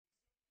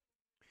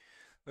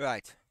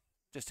Right,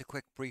 just a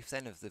quick brief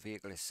then of the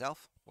vehicle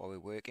itself, what we're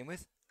working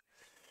with.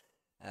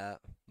 Uh,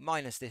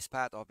 Minus this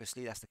part,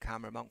 obviously, that's the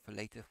camera mount for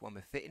later when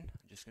we're fitting.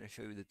 I'm just going to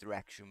show you the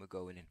direction we're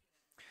going in.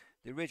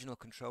 The original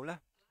controller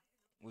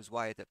was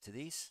wired up to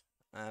these,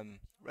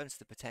 runs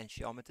the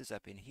potentiometers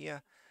up in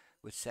here,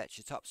 which sets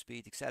your top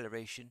speed,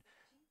 acceleration,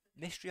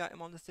 mystery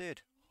item on the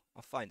third.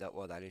 I'll find out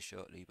what that is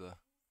shortly, but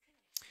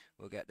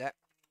we'll get there.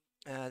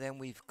 Then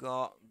we've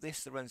got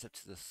this that runs up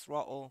to the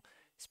throttle.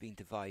 It's been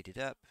divided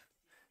up.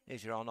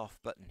 There's your on-off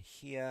button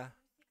here.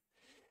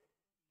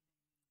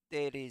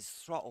 There is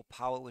throttle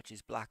power, which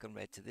is black and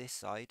red to this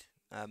side.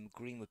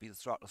 Green would be the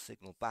throttle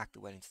signal back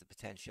that went into the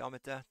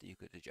potentiometer that you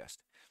could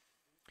adjust.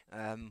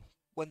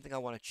 One thing I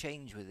want to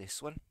change with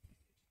this one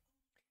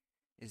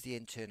is the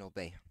internal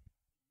bay.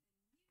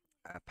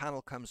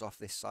 Panel comes off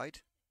this side,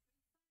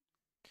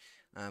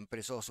 but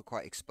it's also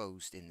quite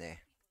exposed in there.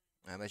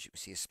 As you can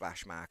see,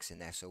 splash marks in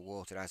there, so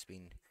water has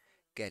been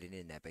getting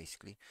in there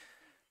basically.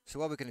 So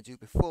what we're going to do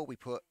before we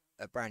put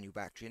a brand new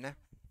battery in there,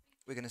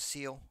 we're going to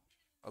seal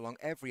along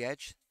every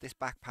edge. This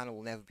back panel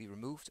will never be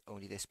removed,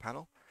 only this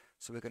panel.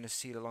 So we're going to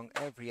seal along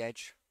every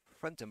edge,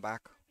 front and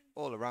back,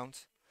 all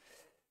around.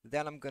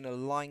 Then I'm going to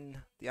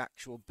line the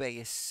actual bay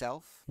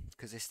itself,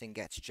 because this thing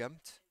gets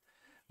jumped,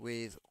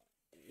 with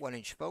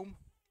 1-inch foam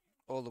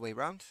all the way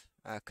around,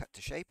 cut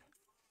to shape.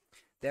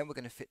 Then we're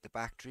going to fit the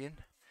battery in.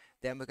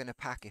 Then we're going to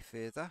pack it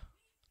further.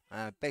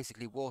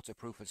 Basically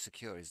waterproof and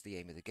secure is the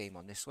aim of the game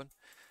on this one.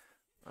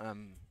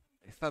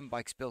 If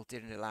Funbike's built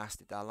it and it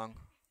lasted that long,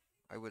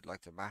 I would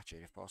like to match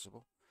it if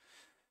possible.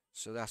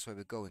 So that's where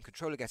we're going.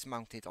 Controller gets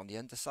mounted on the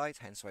underside,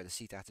 hence why the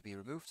seat had to be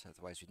removed,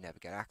 otherwise we'd never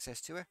get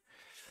access to it.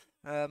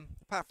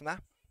 Apart from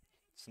that,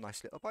 it's a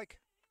nice little bike.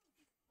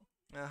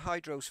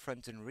 Hydros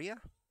front and rear.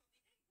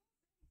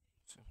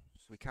 So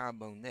we can't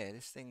moan there.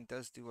 This thing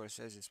does do what it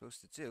says it's supposed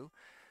to do.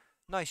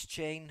 Nice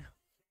chain.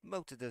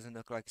 Motor doesn't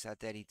look like it's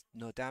had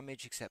no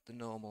damage except the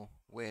normal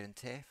wear and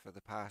tear for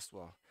the past,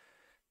 well,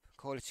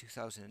 call it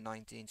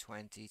 2019,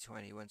 20,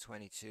 21,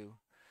 22.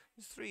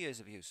 It's 3 years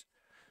of use,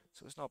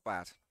 so it's not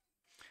bad.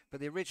 But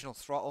the original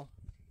throttle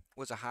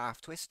was a half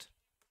twist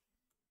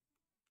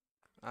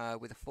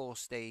with a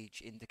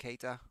 4-stage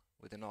indicator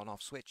with an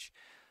on-off switch.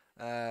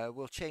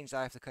 We'll change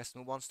that if the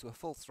customer wants to a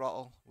full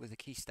throttle with a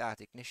key start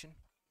ignition.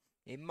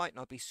 It might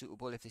not be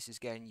suitable if this is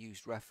getting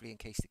used roughly in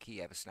case the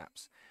key ever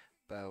snaps,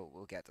 but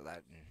we'll get to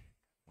that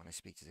when I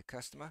speak to the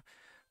customer.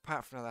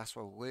 Apart from that, that's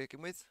what we're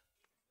working with.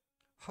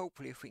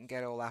 Hopefully if we can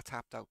get all that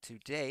tapped out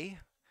today,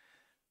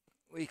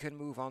 we can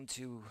move on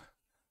to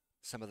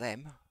some of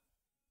them.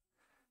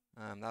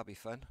 That'll be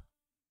fun.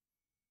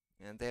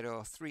 And there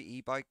are 3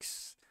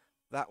 e-bikes.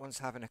 That one's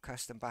having a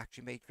custom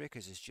battery made for it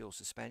because it's dual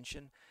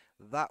suspension.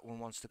 That one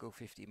wants to go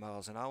 50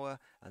 miles an hour,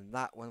 and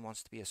that one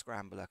wants to be a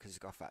scrambler because it's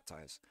got fat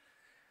tires.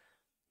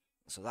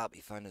 So that'll be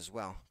fun as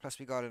well. Plus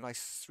we got a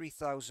nice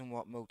 3000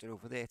 watt motor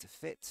over there to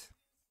fit,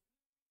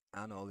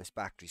 and all this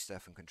battery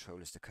stuff and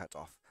controllers to cut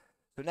off.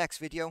 So next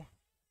video,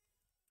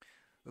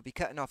 we'll be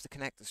cutting off the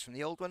connectors from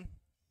the old one,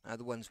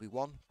 the ones we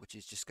want, which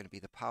is just going to be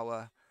the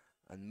power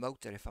and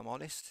motor if I'm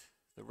honest.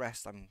 The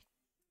rest I'm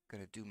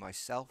going to do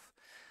myself.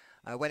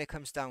 When it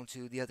comes down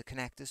to the other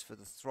connectors for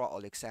the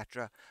throttle,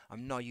 etc.,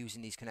 I'm not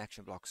using these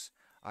connection blocks.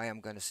 I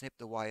am going to snip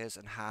the wires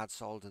and hard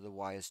solder the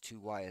wires to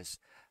wires.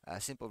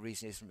 Simple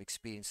reason is from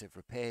experience of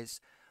repairs.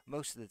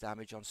 Most of the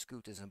damage on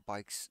scooters and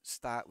bikes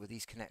start with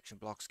these connection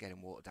blocks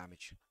getting water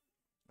damage.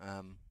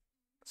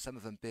 Some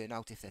of them burn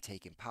out if they're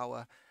taking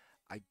power.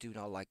 I do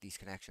not like these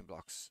connection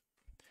blocks.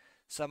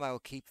 Some I will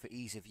keep for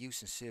ease of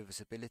use and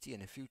serviceability in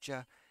the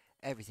future.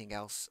 Everything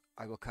else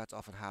I will cut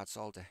off and hard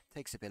solder.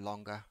 Takes a bit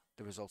longer,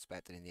 the result's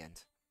better in the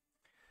end.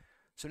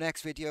 So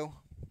next video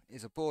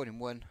is a boring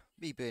one,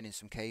 me burning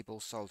some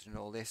cables, soldering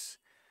all this.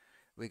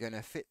 We're going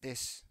to fit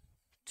this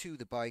to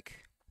the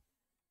bike,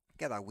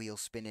 get our wheel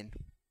spinning,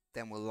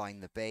 then we'll line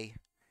the bay,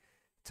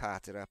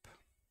 tart it up.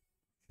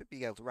 Should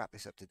be able to wrap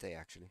this up today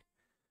actually.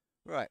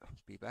 Right,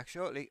 be back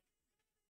shortly.